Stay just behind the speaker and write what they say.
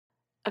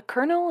A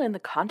colonel in the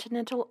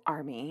Continental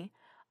Army,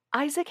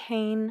 Isaac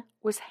Hayne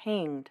was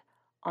hanged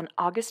on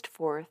August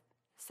 4th,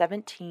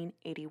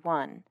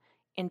 1781,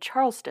 in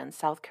Charleston,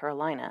 South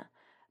Carolina,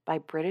 by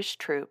British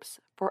troops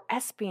for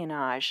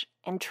espionage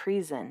and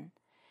treason.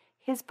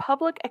 His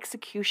public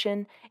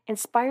execution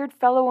inspired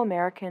fellow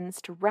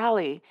Americans to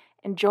rally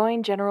and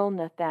join General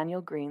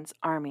Nathanael Greene's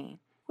army,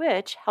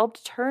 which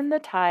helped turn the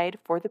tide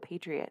for the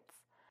Patriots.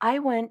 I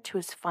went to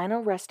his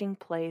final resting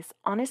place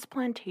on his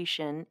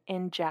plantation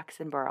in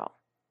Jacksonboro.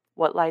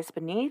 What lies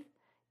beneath?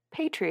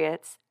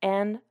 Patriots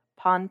and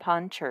Pon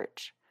Pon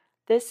Church.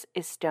 This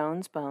is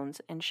Stones, Bones,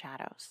 and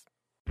Shadows.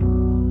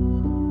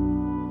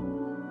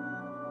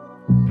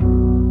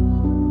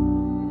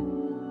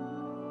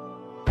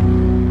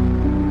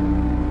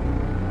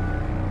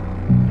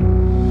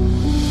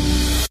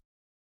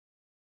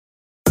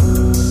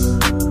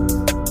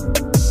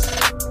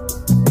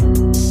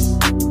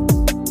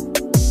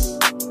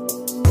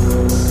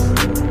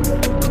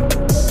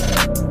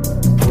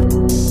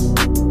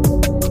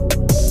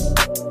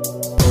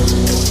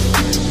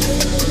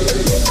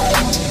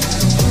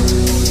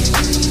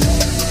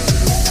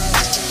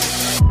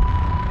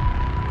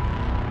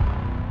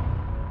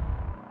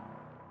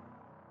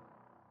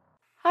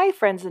 Hi,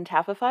 friends and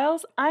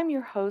Taphophiles. I'm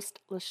your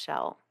host,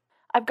 Lachelle.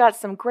 I've got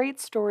some great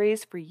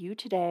stories for you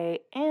today,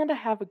 and I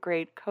have a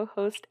great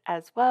co-host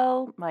as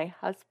well, my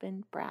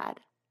husband, Brad.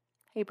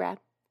 Hey, Brad.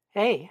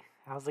 Hey,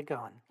 how's it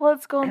going? Well,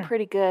 it's going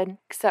pretty good,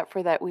 except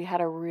for that we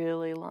had a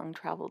really long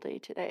travel day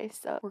today,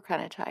 so we're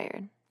kind of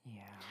tired.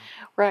 Yeah.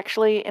 We're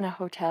actually in a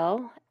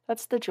hotel.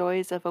 That's the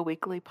joys of a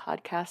weekly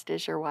podcast,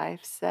 as your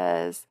wife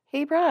says,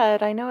 hey,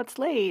 Brad, I know it's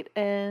late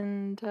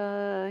and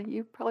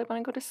you probably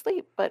want to go to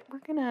sleep, but we're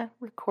going to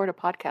record a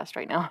podcast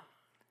right now.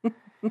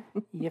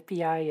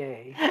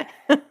 Yippee-yi-yay.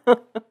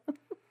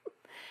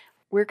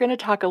 We're going to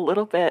talk a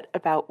little bit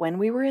about when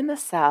we were in the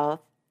South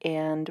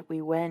and we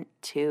went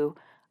to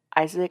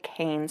Isaac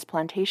Haynes'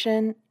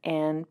 plantation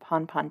and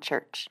Pon Pon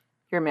Church.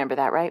 You remember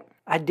that, right?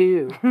 I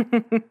do.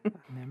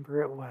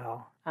 Remember it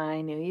well.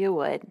 I knew you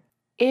would.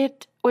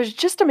 It was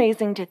just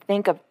amazing to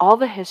think of all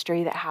the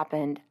history that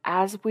happened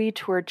as we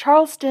toured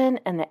Charleston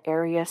and the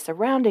area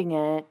surrounding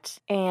it.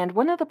 And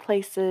one of the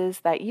places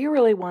that you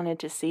really wanted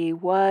to see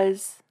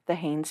was the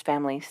Haynes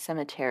family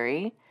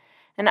cemetery.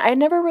 And I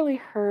never really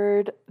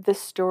heard the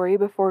story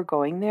before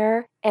going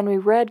there. And we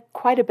read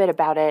quite a bit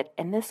about it.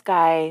 And this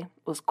guy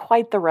was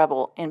quite the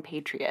rebel and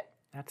patriot.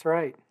 That's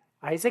right.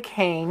 Isaac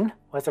Hayne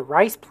was a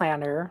rice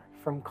planter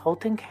from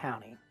Colton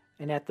County.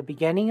 And at the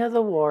beginning of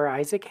the war,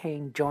 Isaac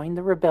Hayne joined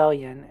the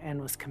rebellion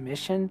and was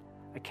commissioned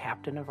a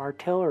captain of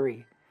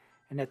artillery.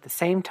 And at the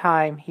same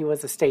time, he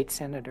was a state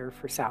senator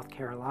for South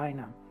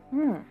Carolina.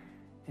 In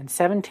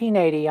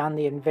 1780, on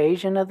the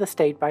invasion of the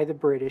state by the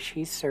British,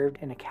 he served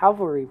in a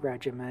cavalry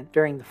regiment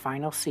during the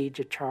final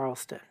siege of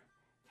Charleston.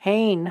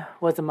 Hayne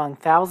was among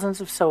thousands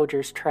of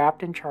soldiers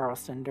trapped in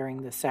Charleston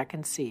during the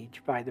second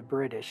siege by the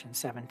British in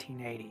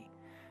 1780.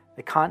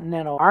 The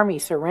Continental Army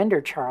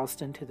surrendered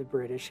Charleston to the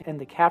British, and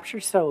the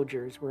captured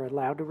soldiers were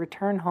allowed to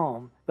return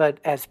home, but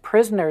as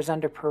prisoners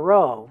under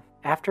parole.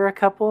 After a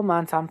couple of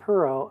months on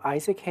parole,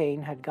 Isaac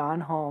Hayne had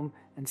gone home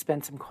and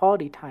spent some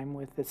quality time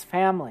with his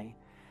family.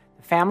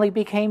 The family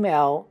became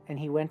ill, and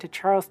he went to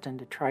Charleston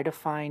to try to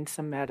find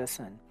some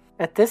medicine.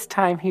 At this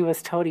time, he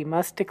was told he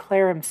must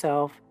declare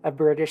himself a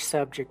British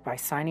subject by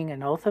signing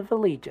an oath of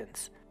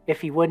allegiance.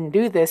 If he wouldn't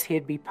do this,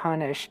 he'd be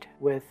punished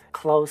with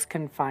close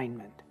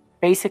confinement.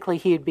 Basically,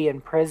 he'd be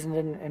imprisoned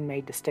and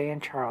made to stay in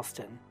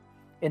Charleston.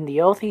 In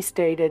the oath, he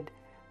stated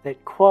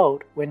that,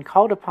 quote, when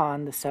called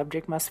upon, the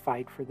subject must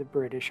fight for the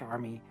British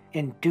Army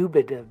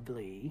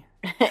indubitably.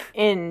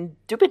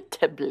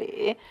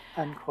 Indubitably.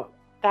 Unquote.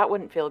 That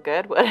wouldn't feel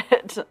good, would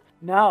it?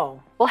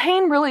 No. Well,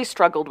 Hayne really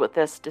struggled with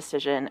this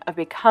decision of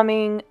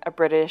becoming a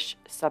British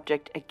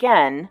subject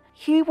again.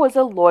 He was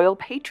a loyal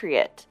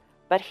patriot,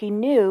 but he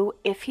knew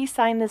if he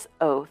signed this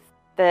oath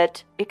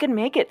that it could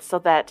make it so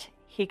that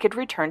he could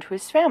return to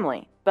his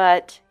family,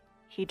 but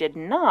he did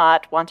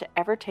not want to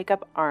ever take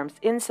up arms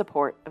in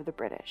support of the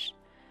British.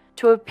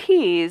 To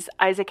appease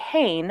Isaac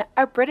Hayne,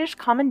 a British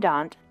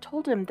commandant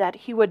told him that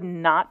he would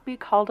not be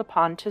called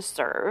upon to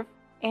serve,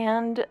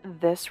 and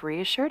this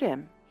reassured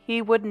him.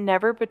 He would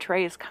never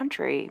betray his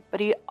country,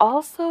 but he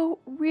also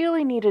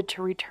really needed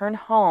to return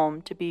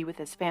home to be with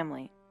his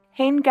family.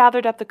 Hayne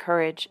gathered up the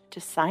courage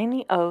to sign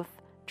the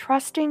oath,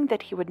 trusting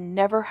that he would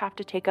never have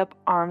to take up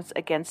arms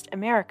against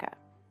America.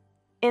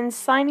 In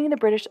signing the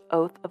British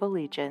Oath of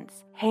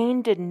Allegiance,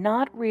 Hayne did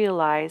not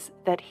realize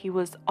that he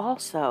was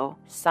also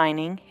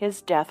signing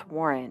his death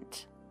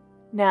warrant.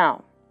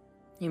 Now,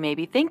 you may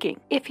be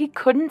thinking, if he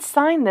couldn't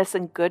sign this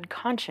in good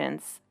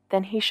conscience,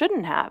 then he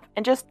shouldn't have,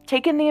 and just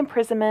taken the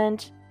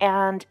imprisonment,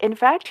 and in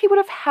fact, he would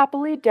have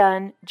happily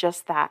done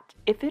just that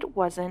if it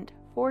wasn't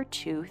for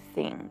two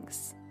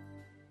things.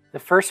 The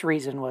first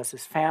reason was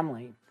his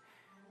family.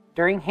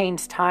 During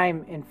Hayne's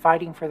time in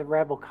fighting for the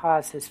rebel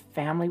cause, his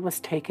family was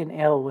taken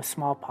ill with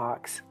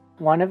smallpox.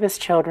 One of his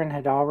children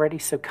had already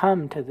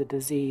succumbed to the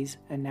disease,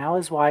 and now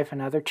his wife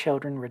and other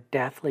children were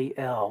deathly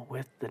ill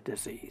with the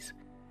disease.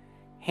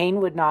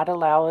 Hayne would not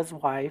allow his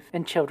wife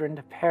and children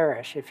to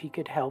perish if he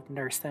could help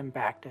nurse them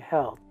back to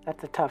health.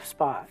 That's a tough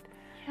spot.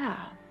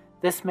 Yeah.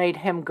 This made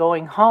him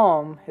going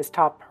home his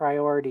top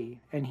priority,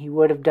 and he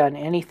would have done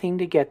anything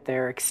to get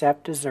there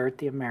except desert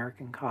the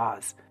American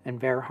cause and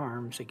bear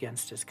harms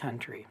against his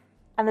country.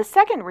 And the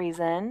second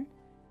reason,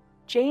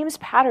 James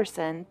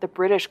Patterson, the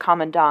British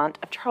commandant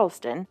of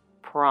Charleston,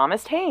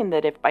 promised Hayne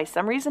that if by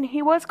some reason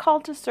he was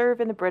called to serve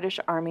in the British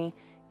Army,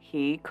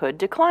 he could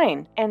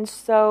decline. And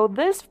so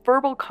this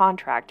verbal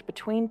contract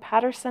between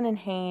Patterson and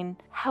Hayne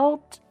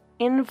helped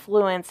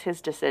influence his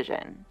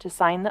decision to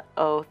sign the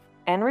oath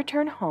and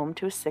return home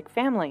to his sick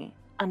family.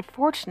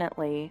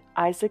 Unfortunately,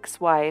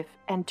 Isaac's wife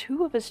and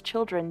 2 of his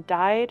children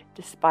died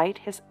despite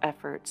his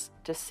efforts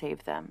to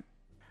save them.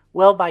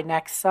 Well, by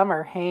next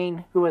summer,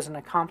 Hayne, who was an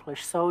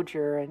accomplished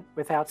soldier and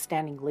with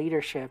outstanding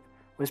leadership,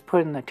 was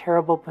put in a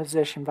terrible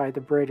position by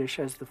the British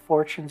as the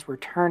fortunes were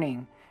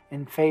turning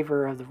in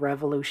favor of the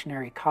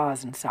revolutionary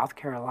cause in South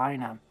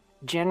Carolina.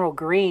 General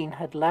Greene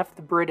had left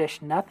the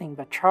British nothing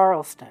but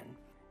Charleston,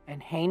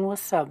 and Hayne was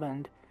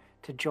summoned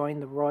to join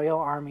the Royal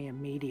Army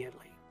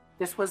immediately.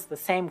 This was the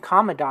same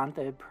commandant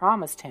that had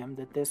promised him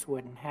that this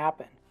wouldn't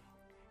happen.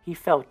 He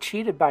felt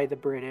cheated by the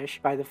British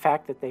by the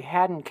fact that they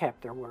hadn't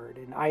kept their word,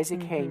 and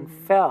Isaac Hayne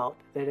felt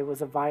that it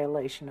was a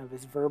violation of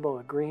his verbal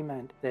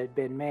agreement that had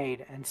been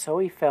made, and so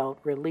he felt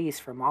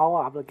released from all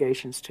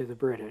obligations to the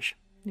British.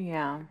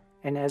 Yeah.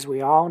 And as we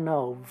all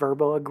know,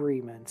 verbal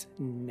agreements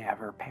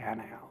never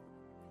pan out.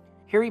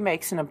 Here he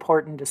makes an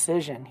important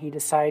decision. He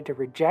decided to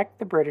reject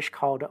the British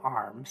call to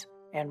arms,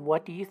 and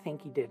what do you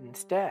think he did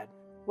instead?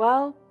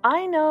 Well,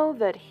 I know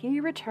that he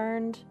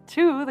returned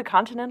to the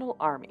Continental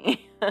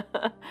Army.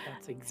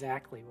 That's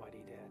exactly what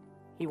he did.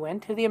 He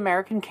went to the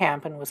American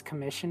camp and was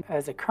commissioned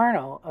as a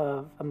colonel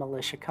of a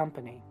militia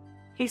company.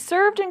 He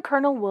served in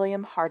Colonel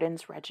William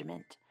Hardin's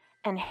regiment,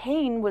 and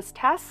Hayne was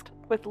tasked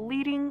with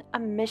leading a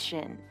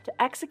mission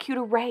to execute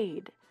a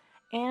raid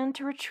and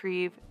to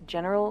retrieve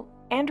General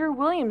Andrew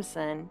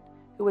Williamson,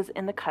 who was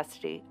in the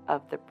custody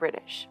of the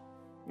British.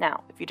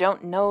 Now, if you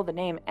don't know the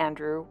name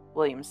Andrew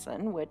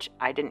Williamson, which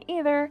I didn't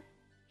either,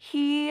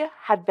 he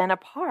had been a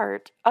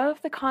part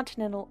of the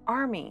Continental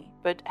Army,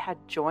 but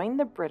had joined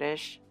the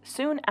British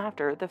soon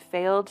after the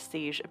failed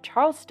siege of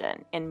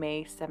Charleston in May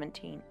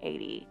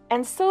 1780.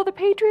 And so the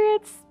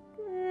Patriots,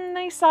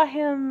 they saw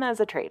him as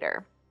a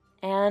traitor.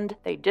 And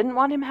they didn't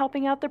want him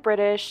helping out the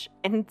British,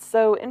 and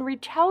so in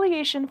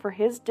retaliation for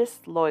his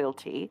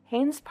disloyalty,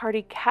 Hayne's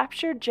party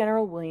captured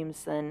General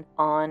Williamson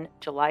on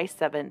July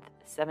 7th,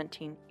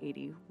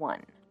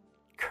 1781.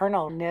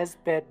 Colonel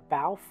Nesbit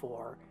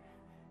Balfour,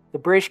 the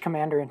British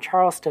commander in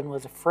Charleston,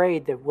 was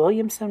afraid that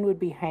Williamson would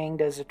be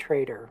hanged as a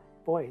traitor.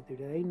 Boy, do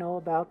they know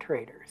about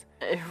traitors.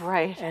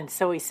 Right. And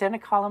so he sent a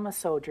column of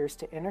soldiers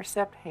to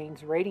intercept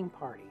Hayne's raiding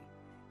party.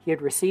 He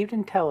had received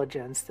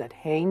intelligence that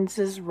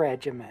Haynes's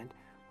regiment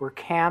were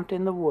camped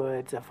in the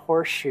woods of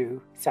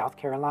Horseshoe, South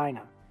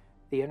Carolina.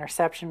 The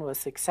interception was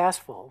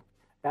successful.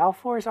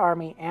 Balfour's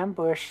army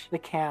ambushed the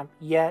camp,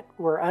 yet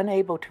were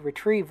unable to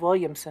retrieve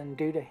Williamson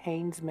due to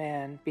Hayne's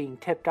men being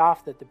tipped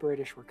off that the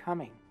British were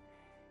coming.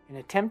 In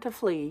an attempt to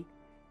flee,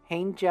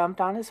 Hayne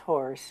jumped on his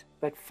horse,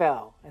 but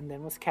fell, and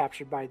then was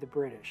captured by the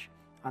British.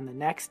 On the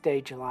next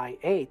day, July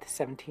 8,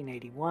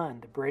 1781,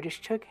 the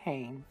British took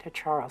Hayne to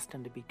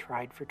Charleston to be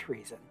tried for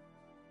treason.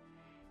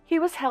 He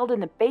was held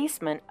in the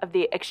basement of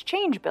the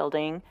Exchange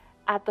Building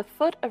at the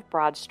foot of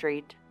Broad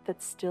Street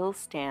that still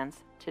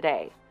stands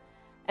today.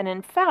 And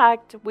in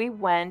fact, we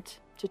went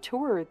to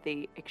tour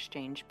the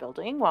Exchange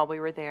Building while we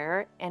were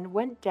there and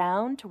went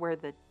down to where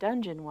the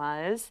dungeon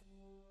was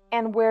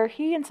and where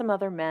he and some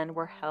other men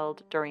were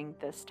held during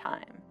this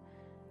time.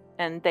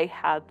 And they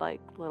had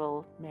like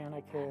little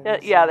mannequins.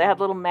 They had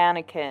little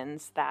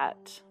mannequins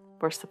that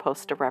were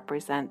supposed to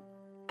represent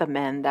the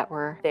men that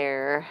were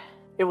there.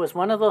 It was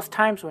one of those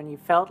times when you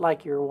felt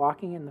like you were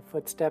walking in the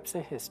footsteps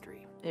of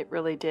history. It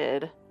really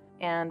did.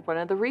 And one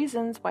of the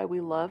reasons why we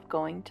love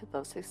going to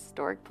those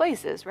historic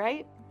places,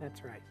 right?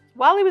 That's right.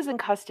 While he was in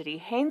custody,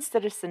 Hayne's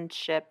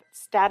citizenship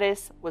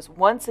status was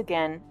once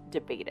again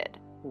debated.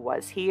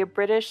 Was he a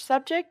British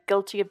subject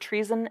guilty of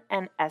treason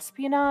and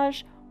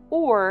espionage,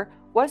 or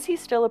was he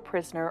still a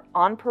prisoner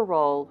on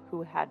parole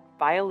who had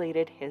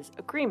violated his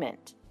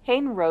agreement?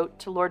 Hayne wrote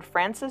to Lord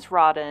Francis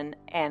Rawdon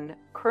and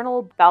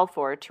Colonel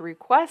Balfour to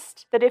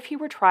request that if he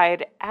were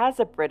tried as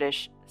a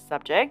British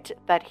subject,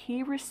 that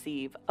he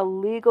receive a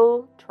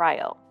legal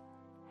trial.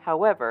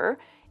 However,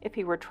 if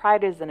he were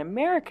tried as an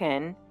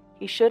American,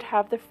 he should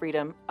have the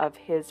freedom of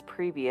his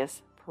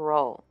previous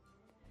parole.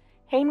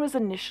 Hayne was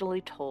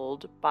initially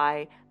told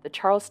by the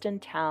Charleston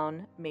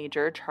town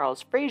major,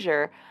 Charles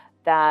Fraser,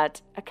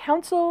 that a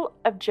council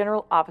of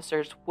general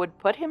officers would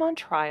put him on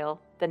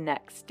trial the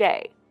next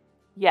day.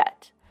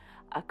 Yet,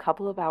 a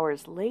couple of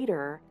hours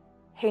later,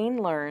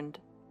 Hayne learned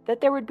that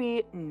there would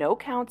be no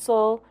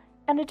council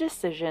and a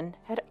decision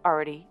had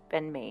already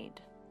been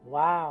made.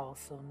 Wow,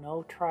 so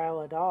no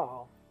trial at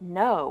all.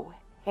 No,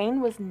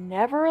 Hayne was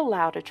never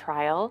allowed a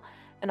trial,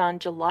 and on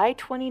July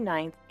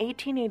 29,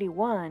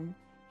 1881,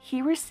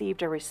 he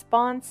received a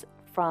response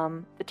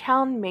from the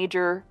town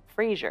major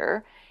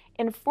Fraser,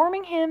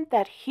 informing him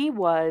that he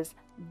was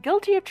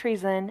guilty of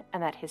treason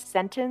and that his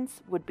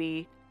sentence would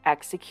be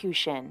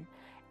execution,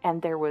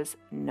 and there was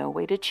no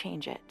way to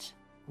change it.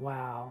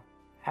 Wow.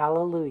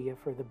 Hallelujah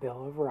for the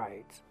Bill of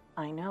Rights.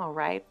 I know,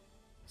 right?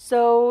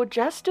 So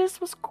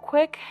justice was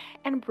quick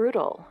and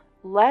brutal.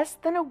 Less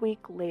than a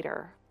week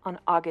later, on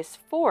August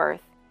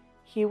 4th,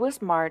 he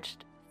was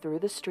marched through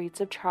the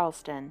streets of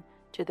Charleston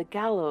to the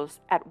gallows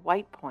at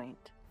White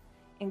Point,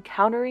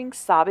 encountering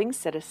sobbing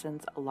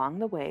citizens along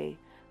the way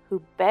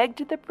who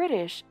begged the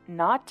British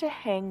not to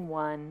hang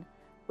one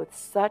with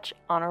such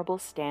honorable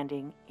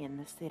standing in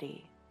the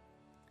city.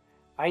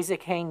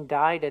 Isaac Hayne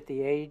died at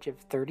the age of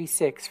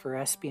 36 for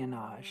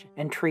espionage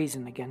and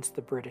treason against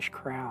the British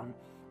Crown.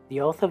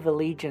 The oath of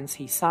allegiance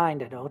he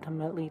signed had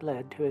ultimately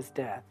led to his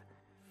death,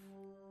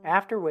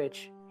 after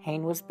which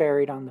Hayne was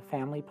buried on the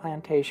family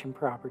plantation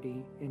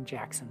property in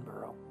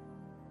Jacksonboro.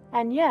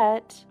 And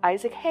yet,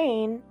 Isaac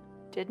Hayne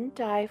didn't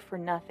die for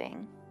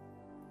nothing.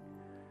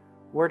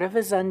 Word of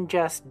his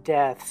unjust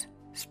deaths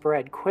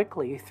spread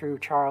quickly through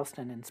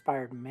Charleston and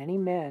inspired many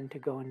men to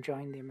go and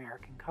join the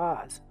American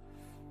cause.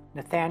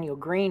 Nathanael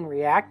Greene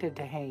reacted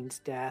to Hayne's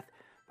death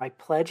by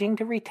pledging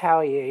to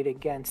retaliate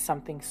against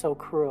something so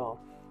cruel.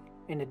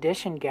 In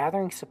addition,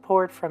 gathering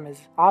support from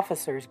his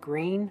officers,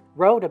 Greene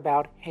wrote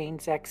about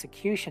Hayne's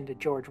execution to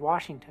George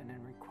Washington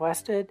and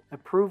requested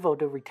approval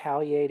to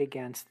retaliate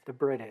against the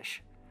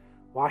British.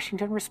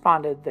 Washington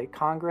responded that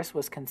Congress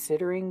was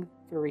considering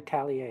the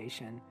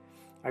retaliation.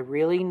 I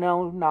really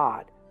know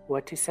not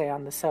what to say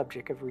on the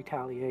subject of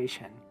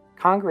retaliation.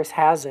 Congress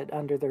has it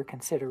under their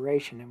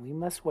consideration, and we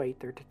must wait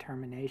their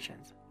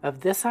determinations.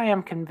 Of this I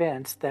am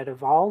convinced that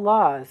of all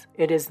laws,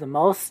 it is the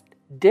most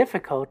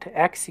difficult to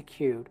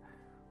execute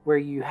where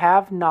you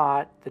have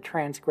not the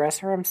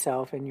transgressor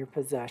himself in your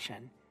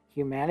possession.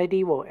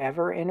 Humanity will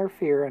ever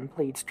interfere and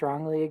plead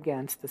strongly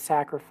against the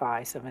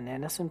sacrifice of an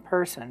innocent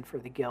person for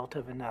the guilt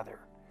of another.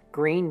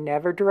 Greene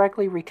never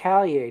directly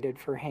retaliated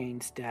for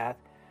Hayne's death,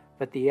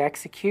 but the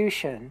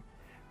execution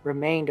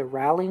remained a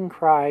rallying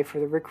cry for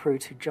the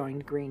recruits who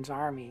joined Greene's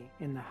army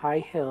in the high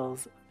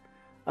hills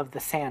of the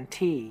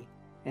Santee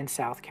in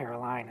South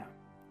Carolina.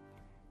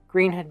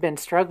 Greene had been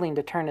struggling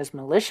to turn his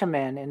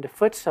militiamen into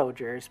foot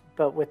soldiers,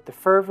 but with the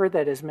fervor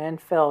that his men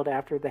felt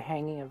after the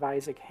hanging of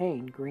Isaac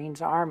Hayne,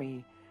 Greene's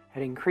army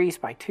had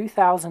increased by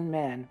 2,000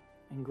 men,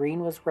 and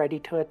Greene was ready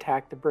to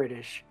attack the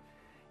British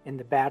in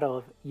the Battle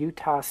of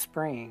Eutaw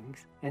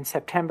Springs in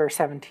September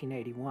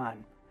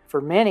 1781. For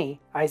many,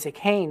 Isaac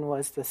Hayne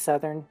was the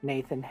Southern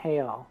Nathan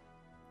Hale,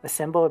 a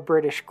symbol of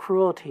British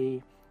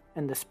cruelty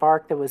and the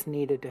spark that was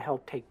needed to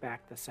help take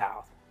back the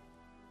South.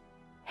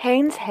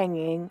 Hayne's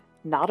hanging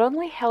not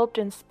only helped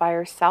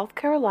inspire South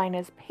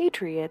Carolina's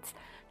patriots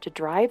to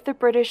drive the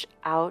British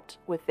out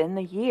within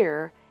the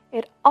year,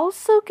 it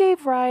also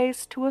gave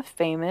rise to a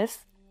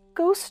famous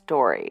ghost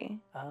story.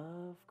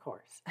 Of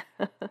course.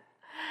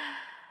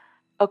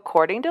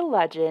 According to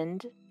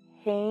legend,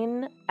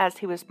 Hayne, as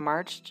he was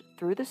marched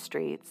through the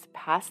streets,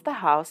 passed the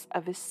house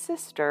of his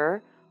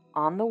sister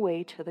on the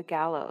way to the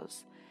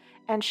gallows,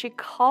 and she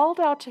called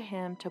out to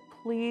him to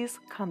please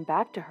come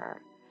back to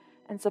her,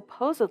 and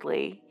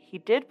supposedly he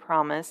did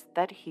promise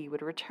that he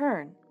would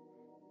return.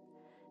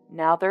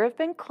 Now there have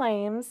been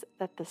claims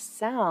that the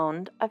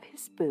sound of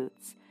his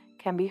boots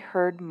can be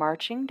heard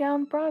marching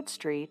down Broad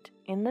Street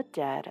in the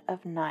dead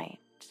of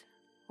night.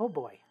 Oh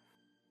boy.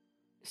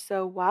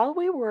 So while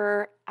we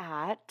were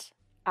at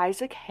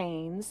Isaac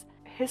Hayne's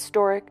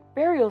historic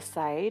burial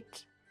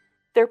site,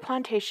 their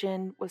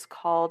plantation was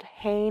called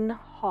Hayne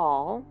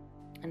Hall,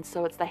 and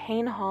so it's the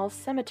Hayne Hall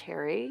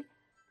Cemetery.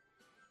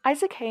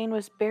 Isaac Hayne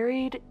was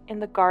buried in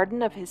the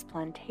garden of his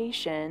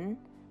plantation.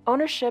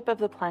 Ownership of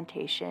the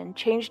plantation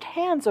changed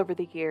hands over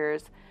the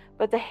years,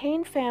 but the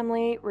Hayne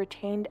family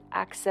retained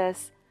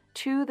access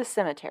to the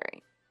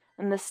cemetery.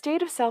 And the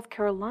state of South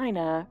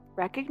Carolina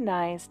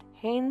recognized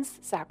Hayne's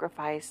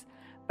sacrifice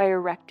by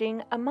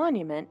erecting a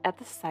monument at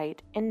the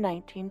site in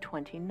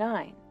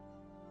 1929.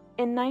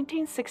 In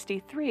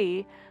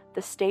 1963,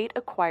 the state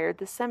acquired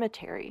the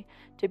cemetery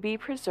to be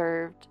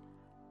preserved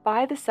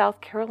by the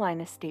South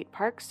Carolina State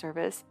Park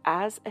Service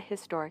as a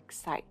historic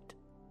site.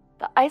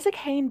 The Isaac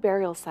Hayne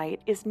burial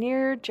site is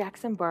near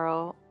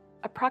Jacksonboro,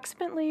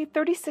 approximately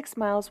 36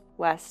 miles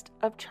west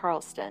of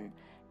Charleston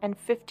and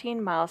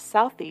 15 miles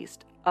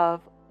southeast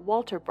of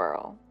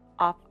Walterboro,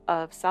 off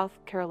of South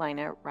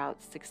Carolina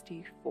Route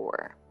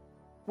 64.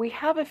 We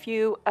have a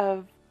few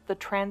of the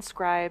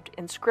transcribed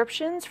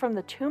inscriptions from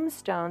the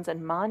tombstones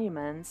and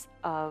monuments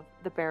of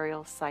the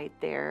burial site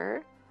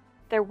there.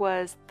 There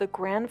was the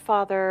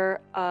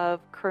grandfather of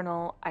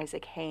Colonel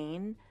Isaac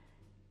Hayne,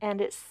 and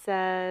it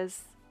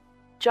says,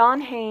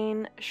 John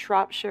Hayne,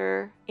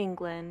 Shropshire,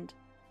 England,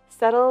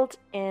 settled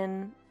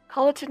in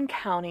Colleton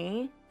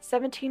County,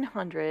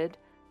 1700,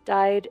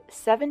 died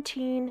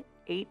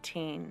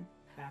 1718.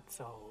 That's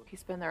old.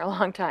 He's been there a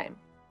long time.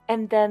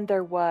 And then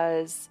there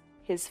was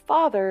his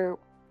father.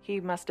 He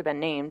must have been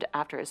named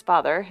after his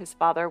father. His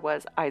father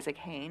was Isaac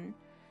Hayne.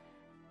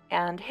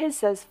 And his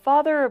says,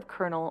 father of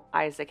Colonel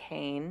Isaac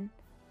Hayne,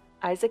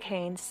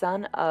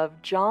 son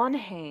of John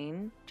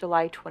Hayne,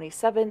 July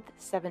 27th,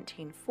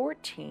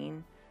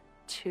 1714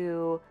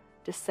 to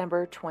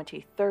December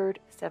 23rd,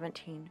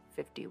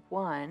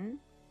 1751.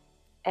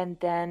 And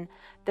then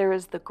there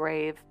is the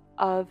grave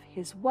of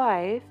his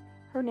wife.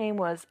 Her name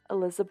was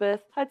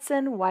Elizabeth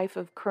Hudson, wife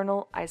of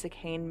Colonel Isaac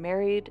Hayne,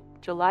 married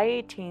July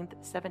 18th,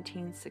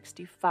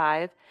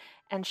 1765.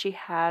 And she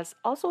has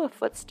also a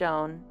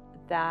footstone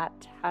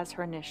that has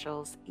her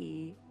initials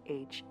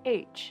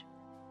E.H.H.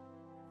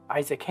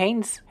 Isaac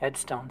Hayne's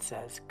headstone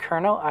says,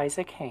 Colonel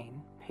Isaac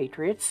Hayne,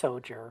 patriot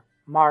soldier,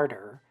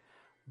 martyr,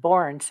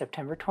 born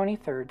September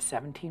 23,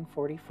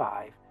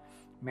 1745,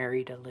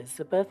 married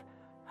Elizabeth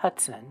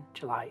Hudson,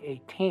 July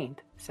 18,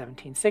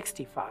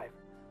 1765,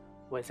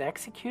 was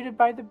executed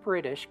by the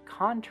British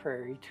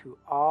contrary to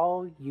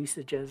all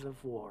usages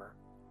of war,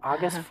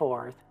 August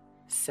 4th,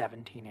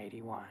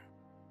 1781.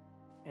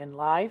 In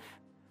life,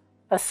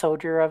 a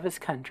soldier of his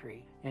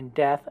country, in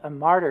death, a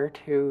martyr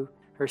to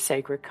her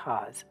sacred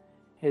cause,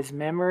 his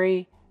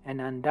memory an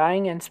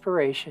undying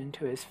inspiration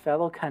to his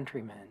fellow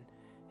countrymen,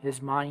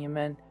 his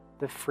monument,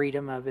 the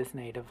freedom of his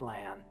native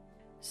land.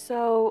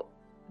 So,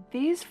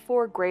 these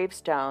 4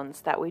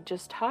 gravestones that we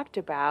just talked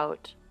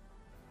about,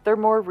 they're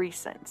more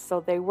recent. So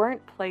they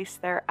weren't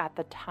placed there at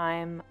the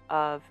time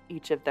of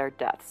each of their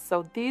deaths.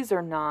 So these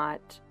are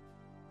not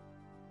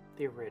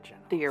the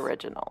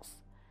originals.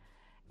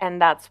 And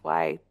that's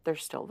why they're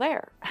still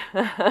there.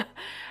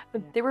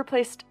 They were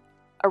placed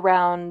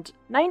around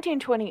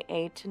 1928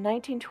 to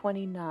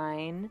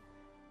 1929,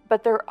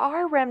 but there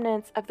are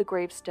remnants of the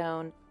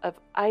gravestone of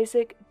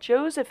Isaac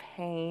Joseph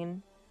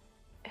Hayne,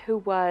 who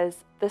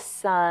was the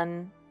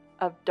son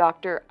of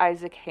Dr.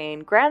 Isaac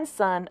Hayne,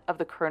 grandson of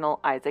the Colonel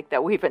Isaac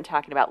that we've been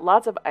talking about.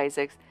 Lots of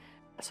Isaacs.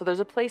 So there's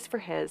a place for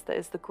his that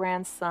is the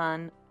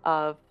grandson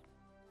of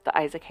the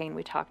Isaac Hayne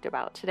we talked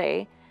about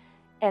today.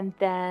 And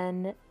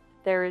then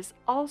there is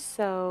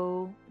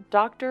also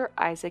Dr.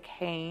 Isaac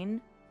Hayne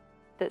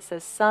that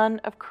says son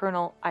of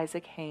Colonel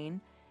Isaac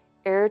Hayne,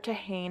 heir to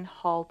Hayne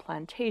Hall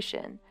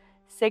Plantation,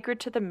 sacred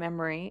to the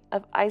memory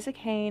of Isaac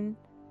Hayne,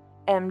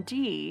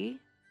 M.D.,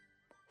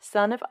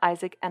 son of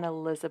Isaac and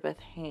Elizabeth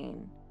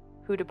Hayne,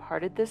 who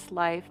departed this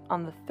life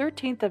on the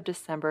 13th of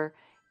December,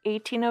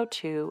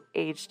 1802,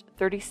 aged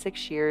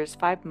 36 years,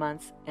 5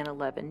 months, and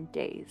 11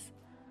 days.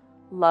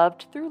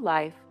 Loved through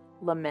life,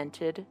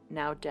 lamented,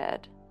 now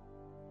dead.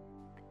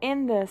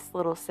 In this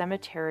little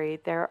cemetery,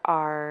 there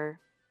are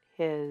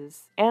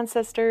his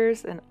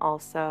ancestors and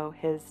also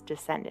his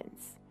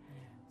descendants.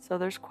 So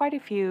there's quite a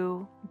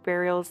few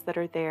burials that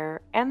are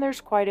there, and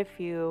there's quite a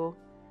few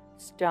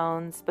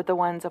stones, but the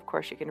ones, of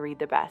course, you can read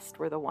the best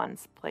were the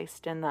ones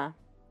placed in the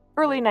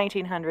early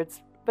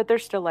 1900s, but they're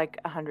still like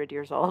 100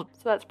 years old,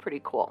 so that's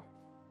pretty cool.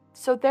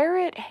 So there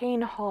at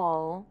Hayne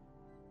Hall,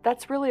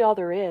 that's really all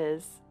there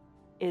is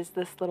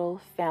this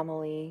little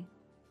family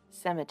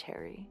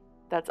cemetery.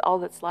 That's all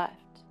that's left.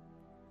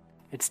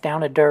 It's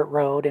down a dirt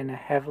road in a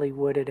heavily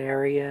wooded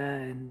area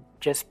and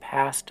just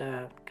past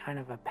a kind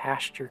of a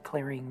pasture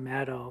clearing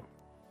meadow.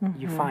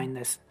 You find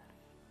this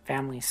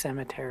family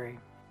cemetery,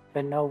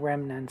 but no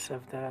remnants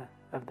of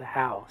the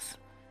house.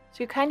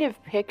 So you kind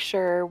of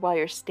picture while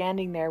you're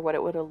standing there what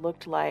it would have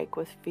looked like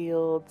with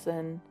fields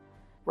and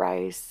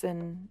rice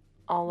and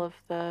all of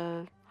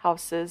the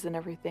houses and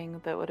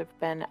everything that would have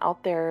been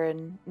out there,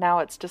 and now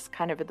it's just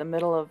kind of in the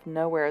middle of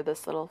nowhere,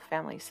 this little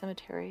family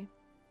cemetery.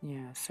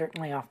 Yeah,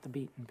 certainly off the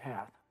beaten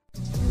path.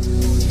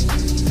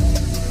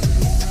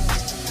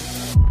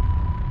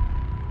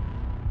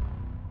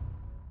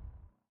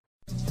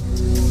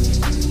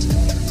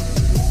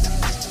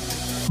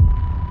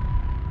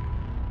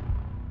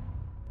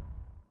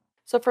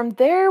 So from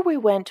there, we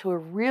went to a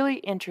really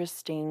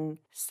interesting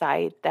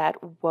site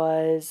that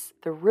was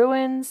the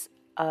ruins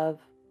of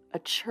a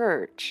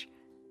church.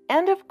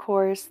 And of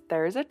course,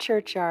 there's a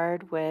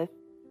churchyard with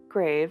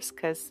graves,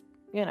 because,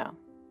 you know,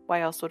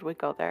 why else would we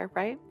go there,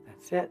 right?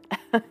 That's it.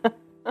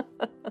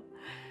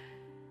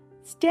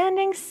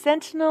 Standing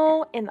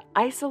sentinel in the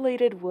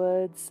isolated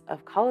woods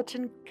of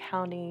Colleton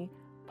County,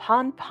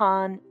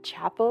 Pon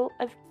Chapel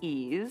of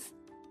Ease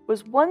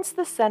was once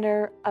the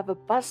center of a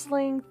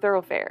bustling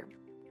thoroughfare.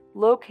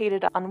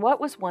 Located on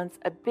what was once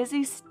a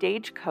busy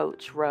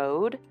stagecoach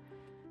road,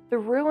 the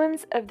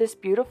ruins of this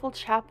beautiful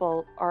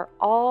chapel are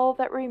all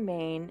that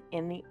remain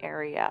in the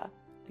area.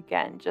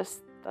 Again,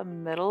 just the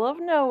middle of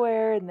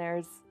nowhere, and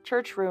there's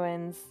church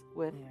ruins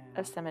with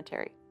a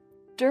cemetery.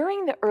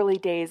 During the early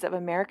days of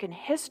American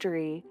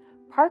history,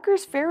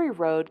 Parker's Ferry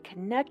Road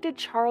connected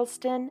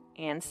Charleston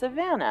and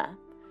Savannah,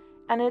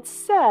 and it's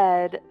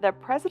said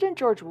that President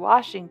George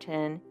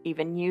Washington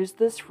even used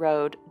this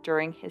road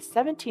during his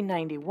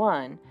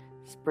 1791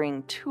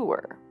 spring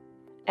tour.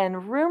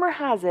 And rumor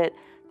has it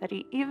that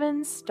he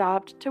even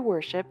stopped to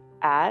worship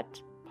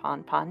at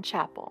Pon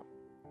Chapel.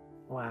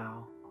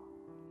 Wow.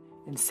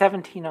 In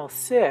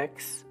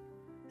 1706,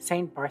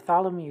 St.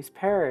 Bartholomew's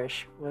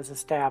Parish was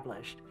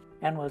established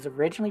and was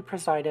originally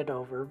presided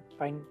over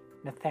by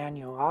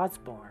Nathaniel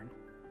Osborne,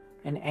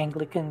 an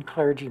Anglican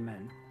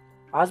clergyman.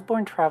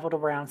 Osborne traveled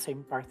around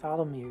St.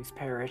 Bartholomew's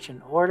Parish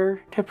in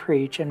order to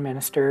preach and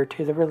minister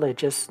to the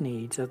religious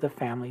needs of the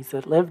families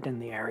that lived in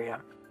the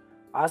area.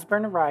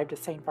 Osborne arrived at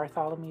St.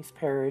 Bartholomew's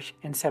Parish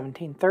in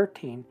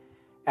 1713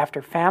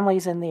 after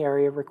families in the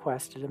area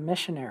requested a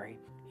missionary.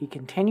 He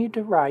continued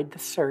to ride the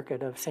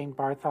circuit of St.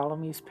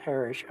 Bartholomew's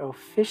Parish,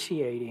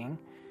 officiating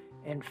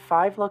in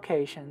 5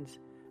 locations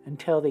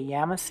until the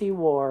Yamasee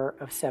War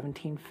of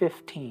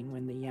 1715,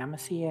 when the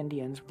Yamasee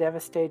Indians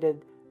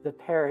devastated the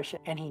parish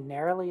and he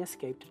narrowly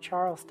escaped to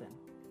Charleston.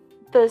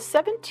 The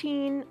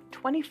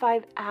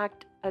 1725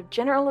 Act of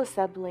General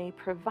Assembly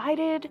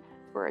provided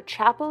for a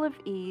chapel of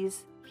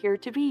ease here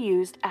to be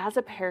used as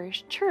a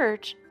parish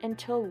church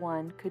until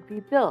one could be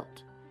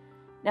built.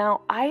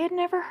 Now, I had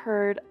never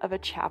heard of a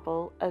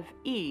chapel of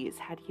ease,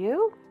 had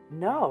you?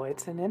 No,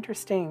 it's an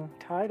interesting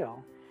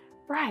title.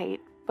 Right,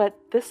 but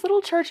this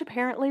little church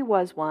apparently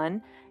was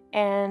one,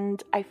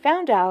 and I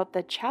found out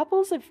that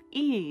chapels of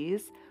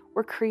ease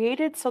were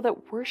created so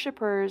that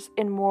worshipers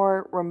in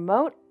more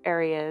remote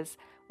areas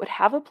would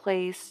have a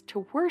place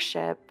to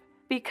worship,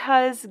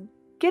 because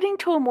getting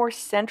to a more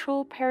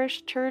central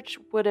parish church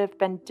would have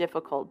been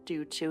difficult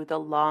due to the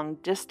long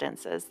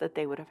distances that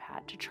they would have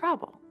had to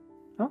travel.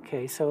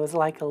 Okay, so it was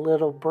like a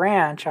little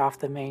branch off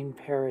the main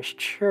parish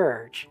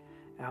church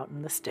out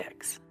in the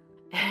sticks.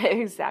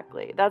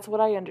 Exactly, that's what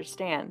I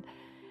understand.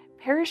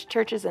 Parish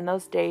churches in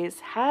those days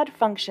had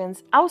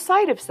functions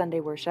outside of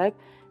Sunday worship,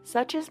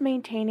 such as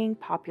maintaining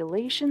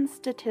population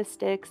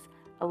statistics,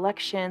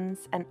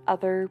 elections, and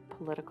other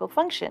political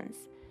functions.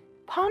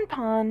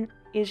 Pompon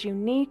is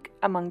unique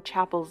among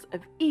chapels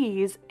of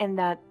ease in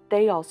that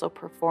they also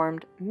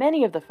performed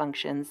many of the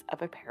functions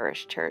of a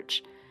parish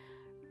church.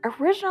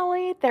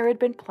 Originally, there had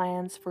been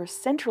plans for a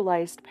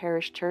centralized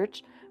parish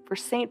church for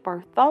St.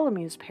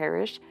 Bartholomew's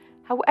Parish.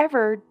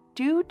 However,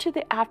 due to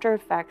the after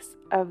effects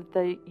of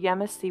the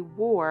Yamasee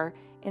War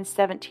in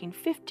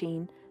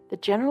 1715, the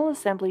General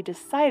Assembly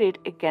decided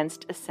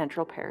against a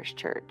central parish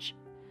church.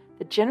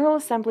 The General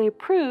Assembly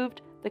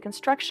approved the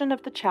construction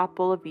of the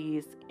Chapel of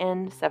Ease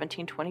in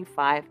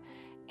 1725,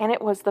 and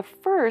it was the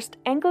first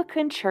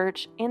Anglican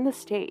church in the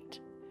state.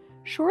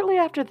 Shortly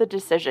after the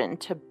decision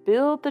to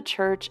build the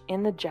church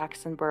in the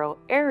Jacksonboro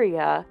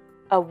area,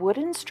 a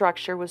wooden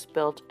structure was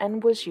built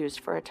and was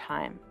used for a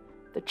time.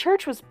 The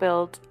church was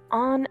built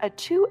on a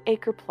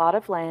 2-acre plot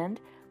of land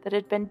that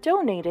had been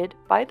donated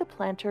by the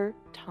planter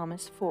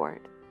Thomas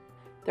Ford.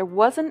 There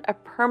wasn't a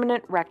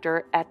permanent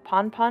rector at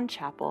Pompon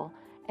Chapel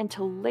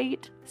until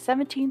late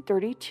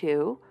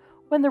 1732,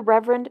 when the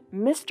Reverend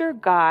Mr.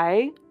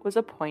 Guy was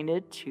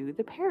appointed to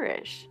the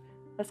parish.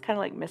 That's kind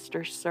of like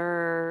Mr.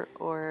 Sir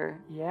or...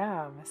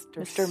 Yeah,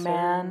 Mr.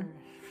 Man.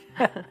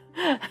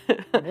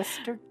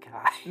 Mr.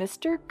 Guy.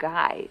 Mr.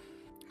 Guy.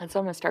 And so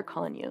I'm going to start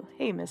calling you,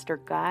 hey, Mr.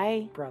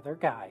 Guy. Brother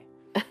Guy.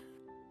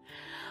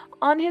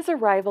 On his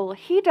arrival,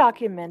 he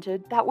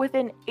documented that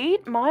within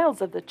 8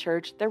 miles of the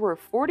church, there were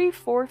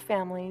 44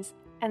 families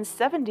and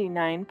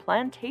 79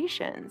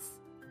 plantations.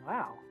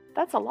 Wow.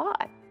 That's a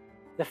lot.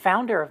 The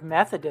founder of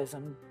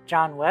Methodism,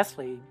 John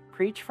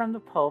preached from the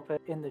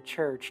pulpit in the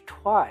church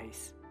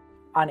twice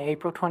on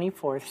April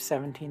 24th,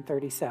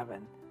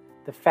 1737.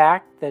 The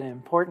fact that an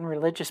important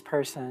religious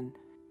person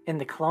in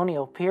the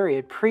colonial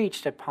period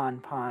preached at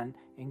Pompon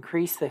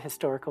increased the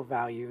historical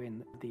value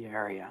in the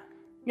area.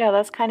 Yeah,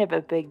 that's kind of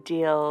a big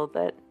deal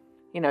that,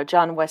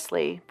 John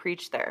Wesley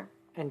preached there.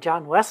 And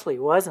John Wesley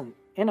wasn't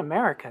in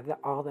America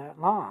all that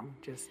long,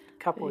 just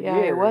a couple of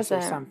years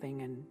or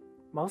something, and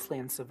mostly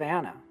in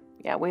Savannah.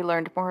 Yeah, we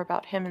learned more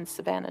about him in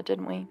Savannah,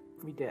 didn't we?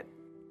 We did.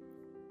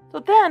 So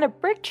then a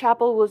brick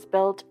chapel was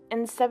built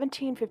in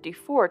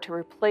 1754 to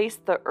replace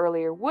the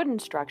earlier wooden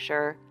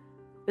structure,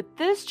 but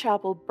this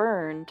chapel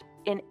burned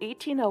in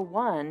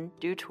 1801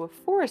 due to a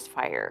forest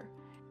fire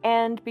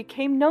and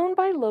became known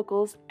by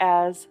locals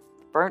as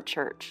Burnt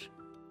Church.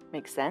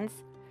 Makes sense?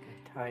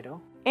 Good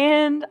title.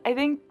 And I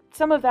think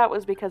some of that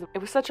was because it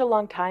was such a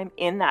long time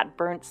in that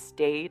burnt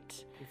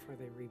state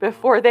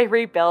before they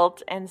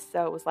rebuilt, and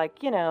so it was like,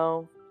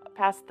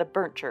 past the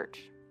Burnt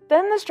Church.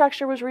 Then the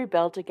structure was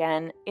rebuilt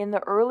again in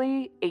the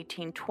early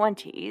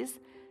 1820s,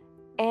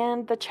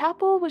 and the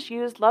chapel was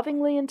used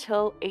lovingly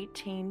until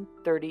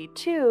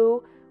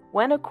 1832,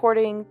 when,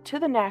 according to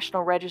the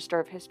National Register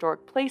of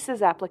Historic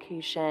Places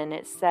application,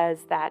 it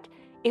says that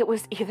it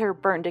was either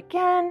burned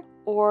again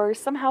or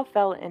somehow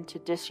fell into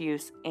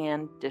disuse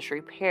and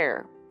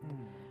disrepair.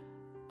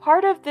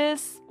 Part of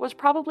this was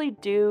probably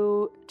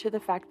due to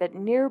the fact that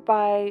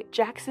nearby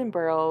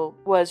Jacksonboro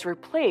was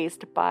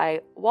replaced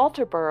by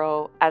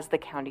Walterboro as the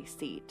county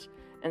seat.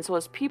 And so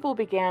as people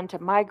began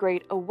to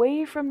migrate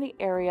away from the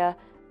area,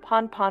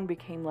 Pompon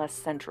became less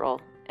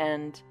central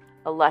and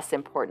a less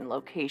important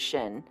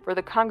location for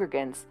the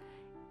congregants.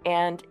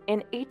 And in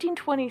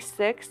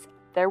 1826,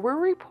 there were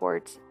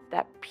reports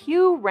that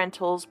pew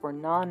rentals were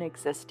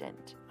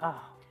non-existent.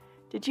 Oh.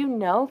 Did you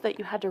know that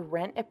you had to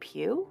rent a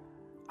pew?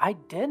 I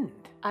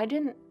didn't. I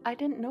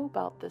didn't know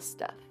about this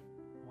stuff.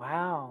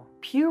 Wow.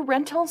 Pew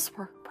rentals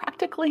were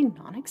practically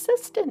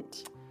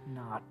non-existent.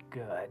 not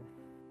good.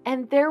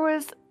 And there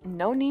was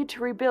no need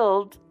to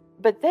rebuild,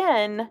 but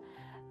then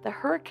the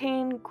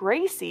Hurricane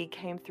Gracie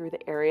came through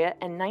the area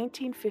in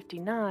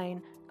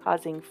 1959,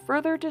 causing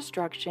further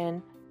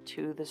destruction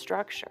to the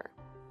structure.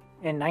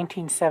 In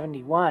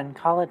 1971,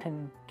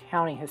 Colleton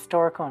County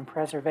Historical and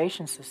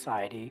Preservation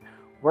Society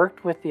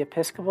worked with the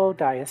Episcopal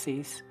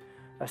Diocese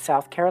of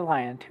South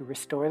Carolina to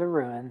restore the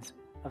ruins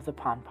of the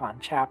Pompon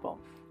Chapel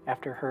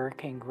after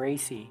Hurricane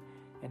Gracie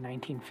in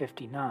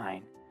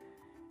 1959.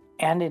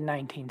 And in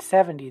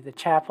 1970, the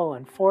chapel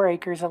and 4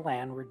 acres of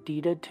land were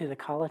deeded to the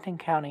Colleton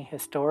County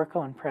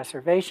Historical and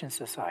Preservation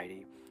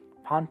Society.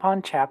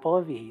 Pompon Chapel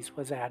of Ease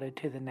was added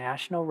to the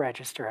National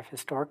Register of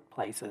Historic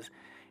Places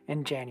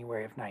in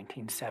January of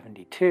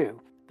 1972.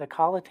 The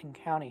Colleton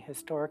County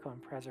Historical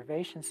and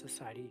Preservation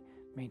Society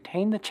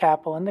maintained the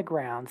chapel and the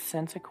grounds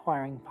since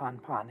acquiring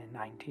Pompon in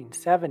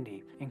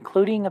 1970,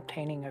 including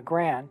obtaining a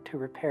grant to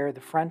repair the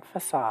front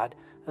facade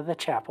of the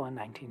chapel in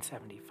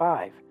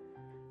 1975.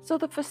 So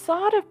the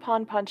facade of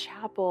Pompon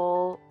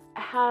Chapel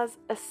has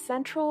a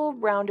central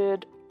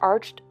rounded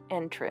arched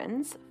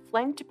entrance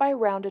flanked by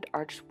rounded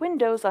arched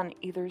windows on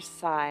either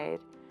side.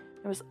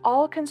 It was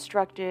all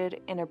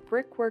constructed in a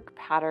brickwork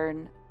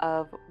pattern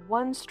of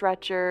one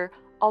stretcher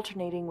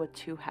alternating with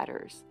 2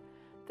 headers.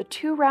 The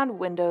 2 round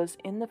windows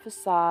in the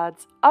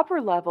facade's upper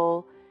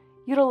level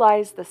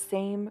utilized the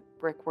same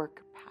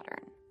brickwork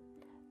pattern.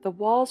 The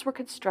walls were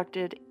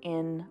constructed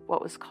in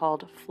what was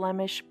called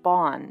Flemish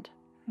bond.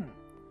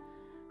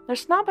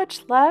 There's not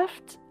much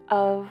left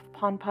of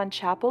Pompon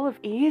Chapel of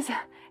Ease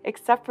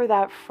except for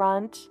that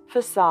front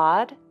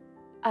facade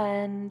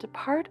and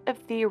part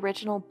of the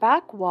original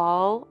back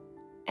wall,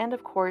 and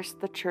of course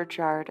the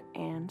churchyard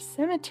and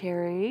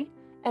cemetery.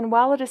 And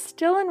while it is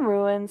still in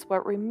ruins,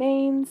 what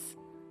remains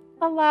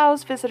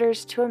allows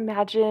visitors to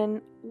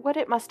imagine what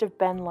it must have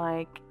been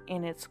like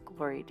in its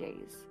glory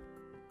days.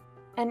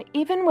 And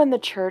even when the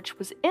church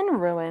was in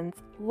ruins,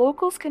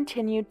 locals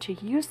continued to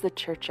use the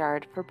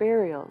churchyard for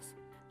burials.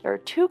 There are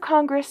 2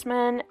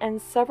 congressmen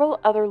and several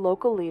other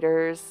local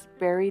leaders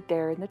buried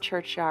there in the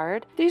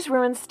churchyard. These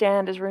ruins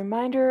stand as a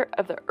reminder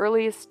of the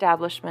early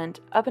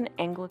establishment of an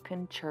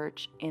Anglican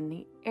church in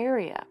the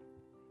area.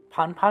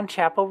 Pompon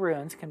Chapel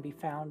ruins can be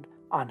found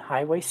on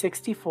Highway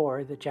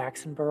 64, the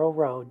Jacksonboro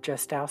Road,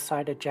 just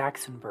outside of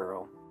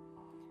Jacksonboro,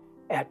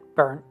 at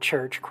Burnt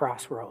Church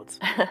Crossroads.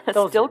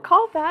 Still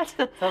called that.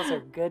 Those are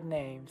good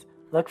names.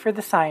 Look for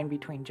the sign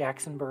between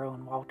Jacksonboro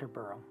and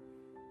Walterboro.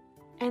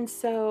 And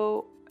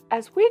so,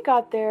 as we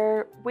got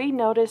there, we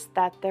noticed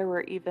that there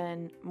were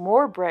even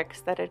more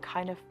bricks that had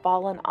kind of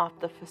fallen off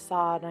the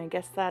facade. And I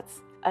guess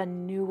that's a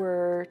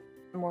newer,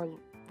 more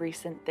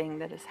recent thing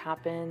that has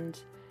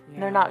happened. Yeah.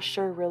 And they're not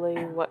sure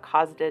really what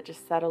caused it,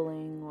 just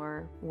settling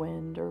or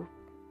wind or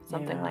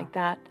something like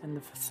that. And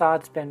the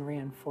facade's been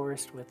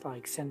reinforced with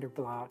like cinder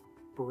block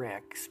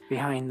bricks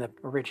behind the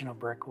original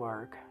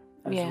brickwork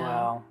as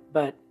well.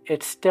 But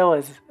it still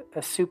is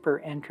a super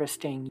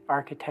interesting,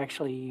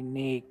 architecturally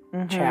unique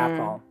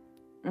chapel.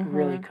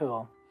 Really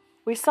cool.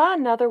 We saw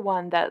another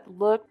one that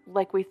looked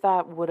like we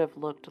thought would have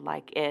looked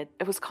like it.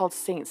 It was called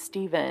St.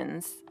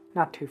 Stephen's.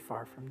 Not too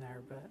far from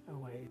there, but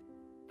away.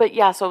 But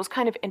yeah, so it was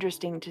kind of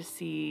interesting to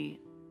see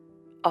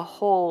a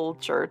whole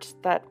church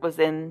that was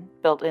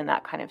built in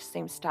that kind of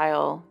same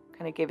style.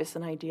 Kind of gave us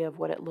an idea of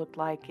what it looked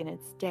like in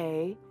its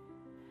day.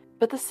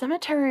 But the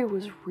cemetery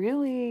was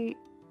really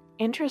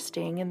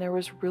interesting, and there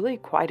was really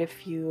quite a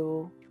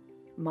few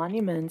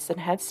monuments and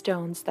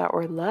headstones that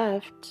were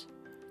left.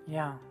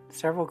 Yeah,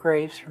 several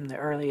graves from the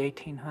early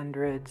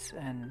 1800s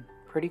and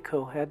pretty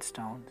cool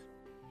headstones.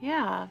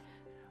 Yeah.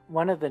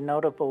 One of the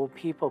notable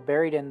people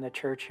buried in the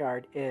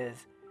churchyard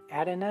is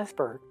Adonis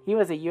Burke. He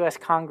was a U.S.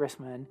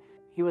 congressman.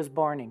 He was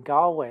born in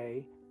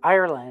Galway,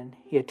 Ireland.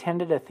 He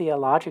attended a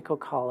theological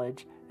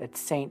college at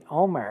St.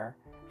 Omer,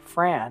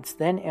 France,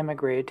 then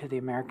immigrated to the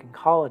American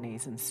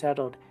colonies and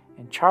settled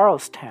in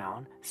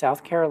Charlestown,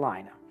 South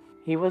Carolina.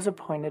 He was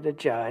appointed a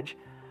judge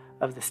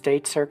of the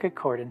State Circuit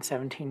Court in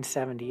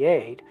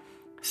 1778,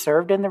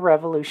 served in the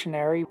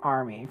Revolutionary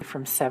Army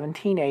from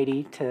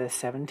 1780 to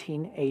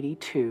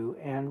 1782,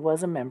 and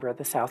was a member of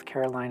the South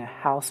Carolina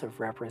House of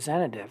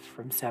Representatives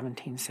from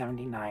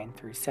 1779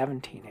 through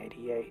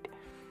 1788.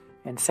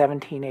 In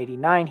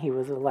 1789, he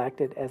was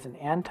elected as an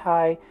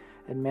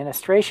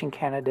anti-administration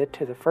candidate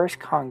to the first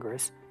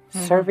Congress,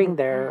 serving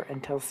there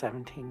until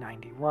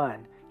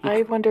 1791.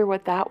 I wonder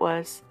what that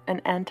was, an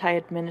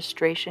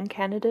anti-administration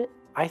candidate?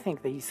 I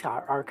think he's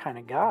our kind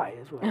of guy,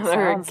 is what it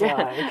sounds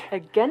like.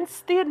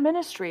 Against the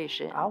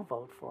administration. I'll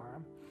vote for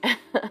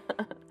him.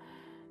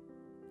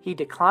 He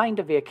declined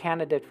to be a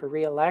candidate for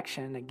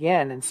re-election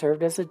again and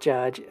served as a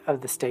judge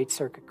of the State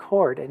Circuit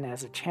Court and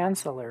as a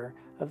chancellor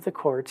of the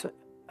Courts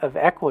of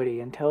Equity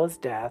until his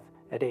death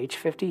at age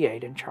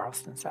 58 in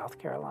Charleston, South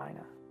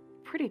Carolina.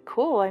 Pretty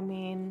cool. I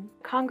mean,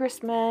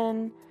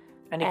 congressman.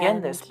 And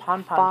again, this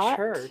Pompon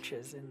Church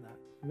is in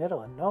the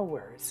middle of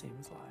nowhere, it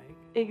seems like.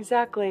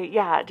 Exactly.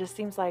 Yeah, it just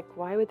seems like,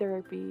 why would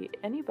there be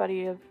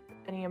anybody of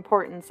any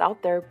importance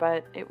out there?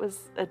 But it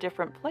was a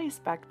different place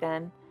back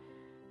then.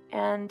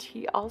 and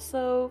he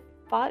also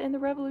fought in the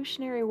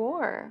Revolutionary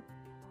War.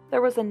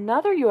 There was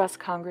another U.S.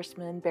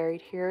 congressman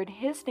buried here, and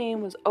his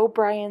name was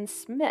O'Brien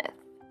Smith,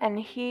 and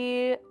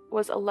he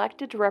was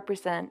elected to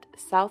represent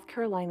South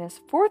Carolina's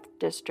 4th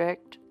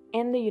District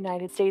in the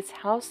United States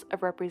House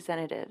of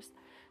Representatives,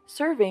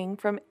 serving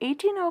from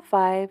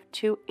 1805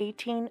 to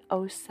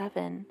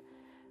 1807.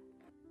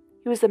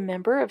 He was a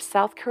member of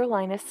South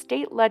Carolina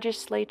State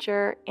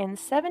Legislature in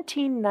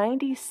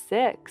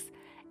 1796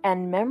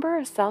 and member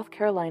of South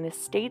Carolina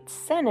State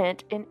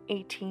Senate in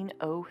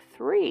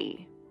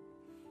 1803.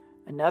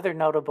 Another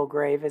notable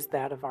grave is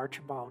that of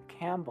Archibald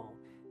Campbell.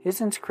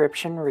 His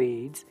inscription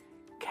reads,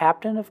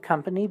 Captain of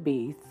Company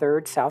B,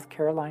 3rd South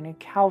Carolina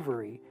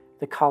Cavalry,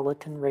 the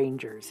Colleton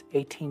Rangers,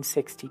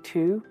 1862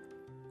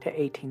 to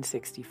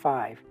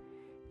 1865.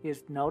 He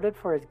is noted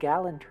for his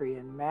gallantry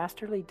and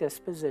masterly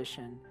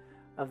disposition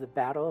of the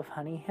Battle of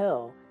Honey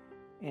Hill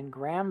in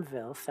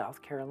Grahamville,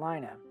 South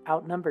Carolina.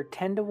 Outnumbered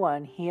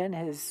 10-1, he and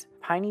his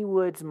Piney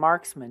Woods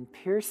marksmen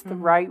pierced the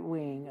right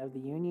wing of the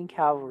Union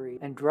cavalry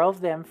and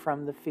drove them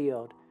from the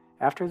field.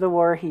 After the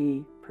war,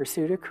 he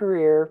pursued a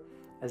career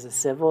as a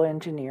civil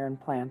engineer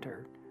and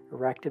planter,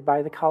 erected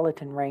by the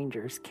Colleton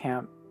Rangers,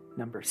 Camp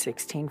Number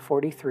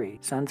 1643,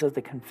 Sons of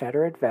the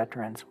Confederate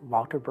Veterans,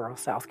 Walterboro,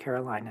 South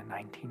Carolina,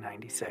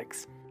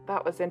 1996.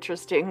 That was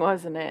interesting,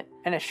 wasn't it?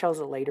 And it shows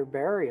a later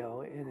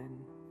burial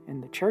in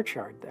the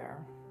churchyard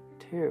there,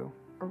 too.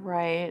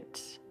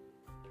 Right.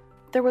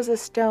 There was a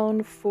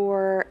stone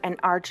for an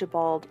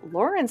Archibald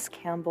Lawrence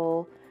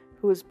Campbell,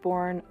 who was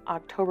born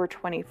October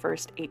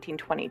 21st,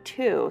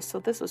 1822. So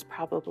this was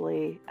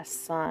probably a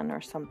son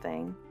or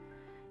something,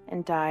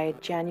 and died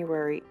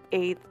January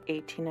 8th,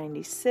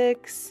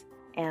 1896.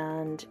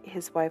 And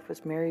his wife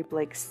was Mary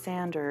Blake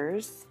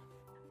Sanders.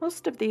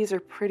 Most of these are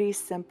pretty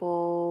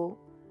simple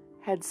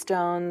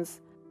headstones.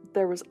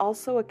 There was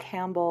also a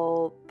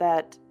Campbell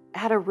that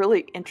had a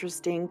really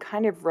interesting,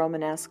 kind of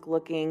Romanesque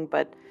looking,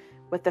 but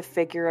with the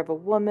figure of a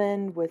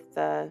woman with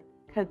the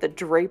kind of the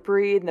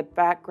drapery in the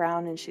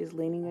background, and she's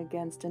leaning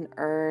against an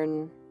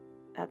urn.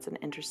 That's an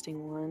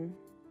interesting one.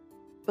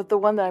 But the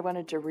one that I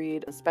wanted to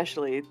read,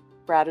 especially,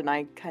 Brad and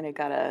I kind of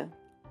got a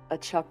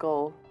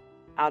chuckle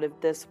out of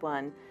this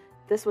one.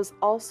 This was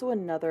also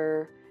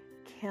another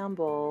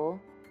Campbell.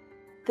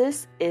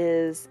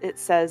 It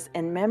says,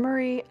 in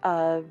memory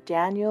of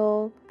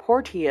Daniel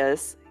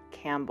Porteous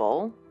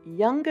Campbell,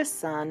 youngest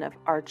son of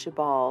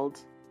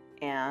Archibald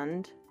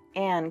and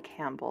Anne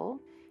Campbell.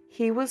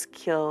 He was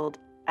killed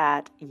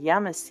at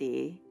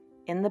Yamasee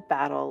in the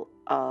Battle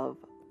of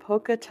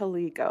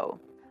Pocataligo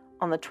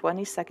on the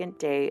 22nd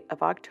day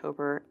of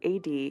October,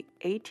 AD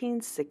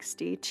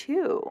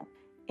 1862.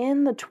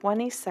 In the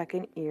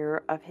 22nd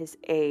year of his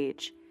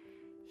age,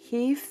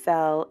 he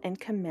fell in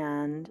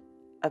command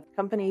of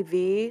Company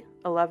V,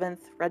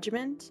 11th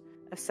Regiment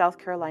of South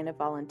Carolina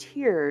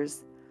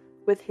Volunteers.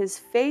 With his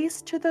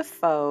face to the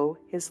foe,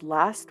 his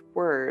last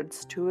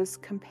words to his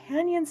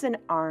companions in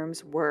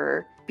arms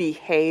were,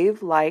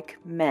 "Behave like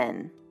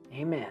men."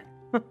 Amen.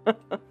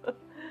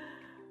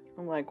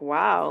 I'm like,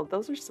 wow,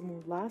 those are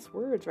some last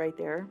words right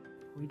there.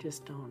 We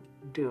just don't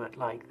do it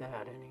like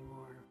that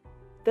anymore.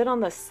 Then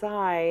on the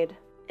side,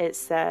 it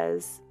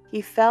says,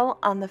 he fell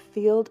on the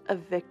field of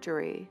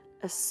victory,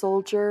 a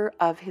soldier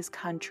of his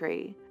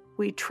country.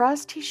 We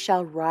trust he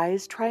shall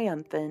rise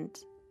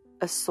triumphant,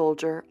 a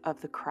soldier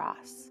of the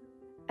cross.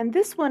 And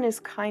this one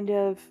is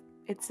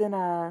it's in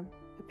a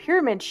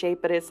pyramid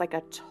shape, but it's like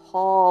a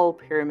tall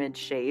pyramid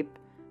shape,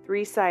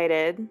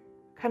 3-sided,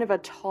 kind of a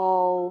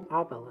tall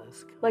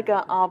obelisk. Like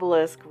an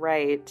obelisk,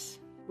 right.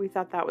 We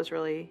thought that was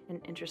really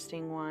an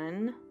interesting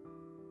one.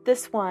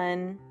 This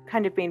one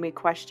kind of made me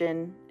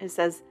question. It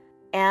says,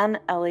 Anne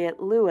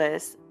Elliott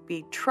Lewis,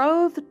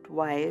 betrothed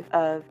wife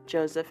of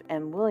Joseph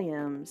M.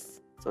 Williams.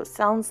 So it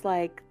sounds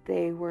like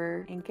they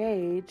were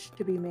engaged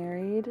to be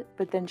married,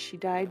 but then she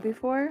died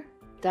before.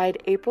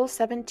 Died April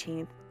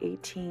 17th,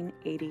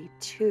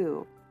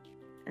 1882.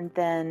 And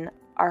then,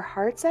 our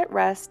hearts at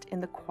rest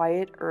in the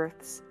quiet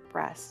earth's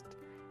breast,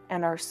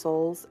 and our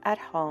souls at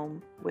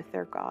home with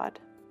their God.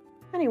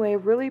 Anyway,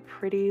 really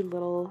pretty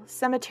little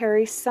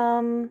cemetery.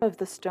 Some of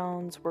the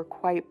stones were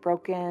quite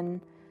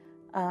broken.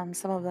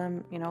 Some of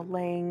them,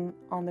 laying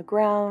on the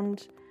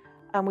ground.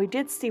 We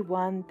did see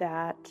one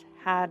that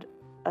had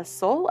a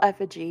soul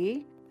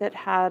effigy that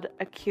had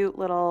a cute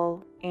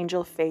little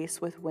angel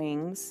face with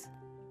wings.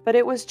 But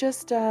it was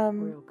just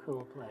real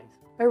cool place.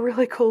 A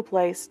really cool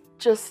place.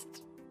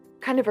 Just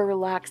kind of a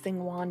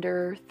relaxing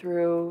wander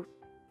through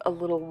a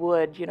little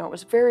wood. It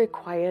was very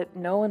quiet.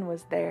 No one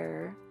was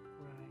there.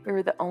 Right. We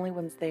were the only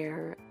ones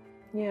there.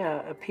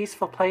 Yeah, a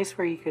peaceful place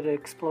where you could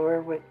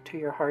explore to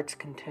your heart's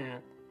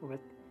content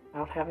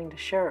without having to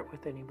share it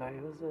with anybody.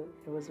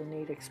 It was a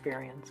neat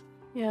experience.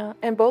 Yeah,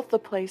 and both the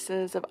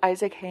places of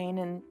Isaac Hayne,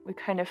 and we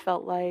kind of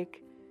felt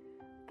like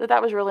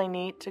that was really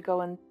neat to go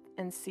and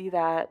see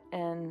that,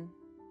 and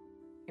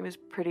he was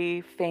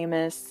pretty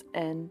famous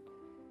in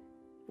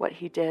what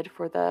he did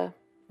for the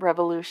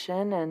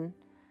Revolution and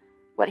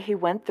what he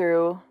went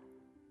through.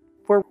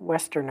 We're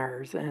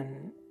Westerners,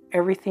 and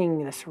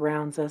everything that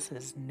surrounds us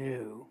is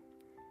new,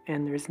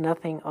 and there's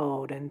nothing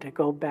old. And to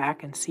go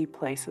back and see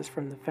places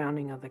from the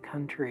founding of the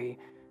country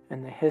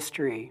and the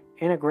history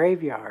in a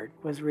graveyard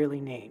was really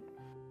neat.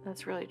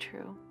 That's really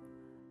true.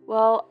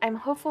 Well, I'm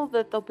hopeful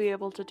that they'll be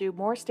able to do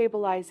more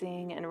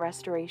stabilizing and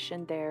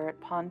restoration there at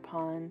Pon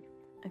Pon.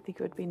 I think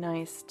it would be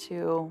nice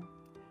to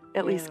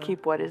at least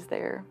keep what is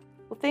there.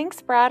 Well,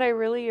 thanks, Brad. I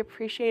really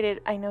appreciate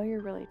it. I know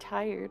you're really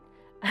tired.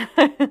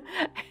 I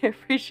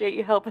appreciate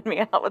you helping me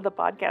out with the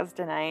podcast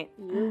tonight.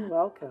 You're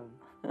welcome.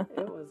 It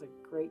was a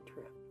great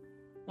trip.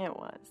 It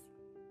was.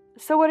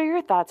 So what are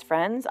your thoughts,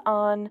 friends,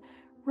 on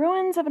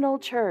ruins of an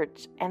old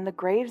church and the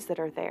graves that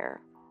are there?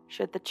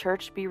 Should the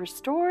church be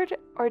restored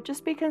or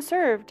just be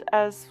conserved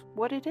as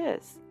what it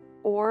is?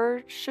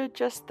 Or should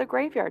just the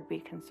graveyard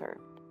be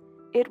conserved?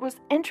 It was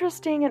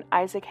interesting in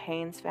Isaac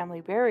Haynes'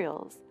 family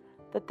burials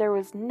that there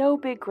was no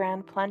big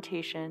grand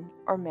plantation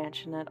or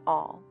mansion at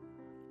all.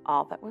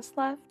 All that was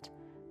left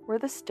were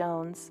the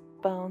stones,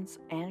 bones,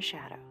 and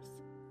shadows.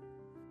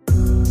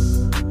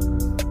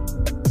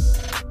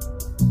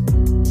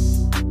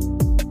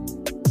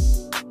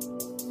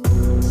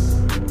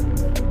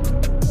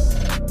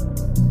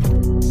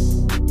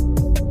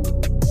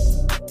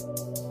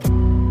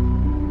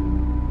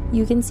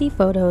 You can see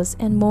photos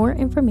and more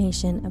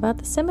information about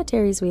the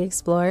cemeteries we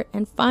explore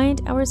and find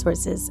our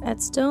sources at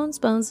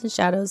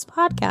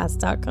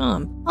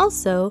stonesbonesandsshadowspodcast.com.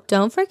 Also,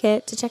 don't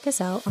forget to check us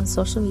out on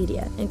social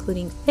media,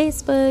 including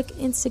Facebook,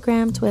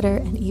 Instagram, Twitter,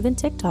 and even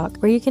TikTok,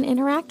 where you can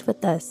interact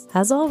with us.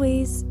 As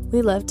always,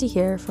 we love to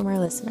hear from our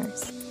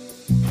listeners.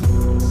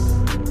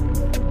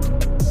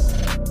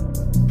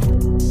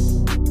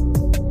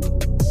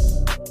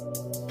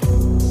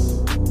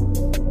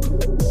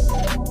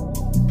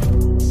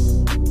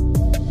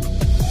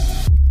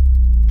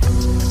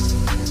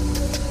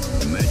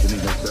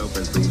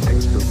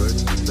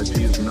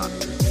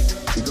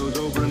 She goes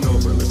over and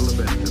over little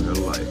events in her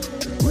life,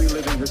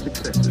 reliving her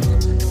successes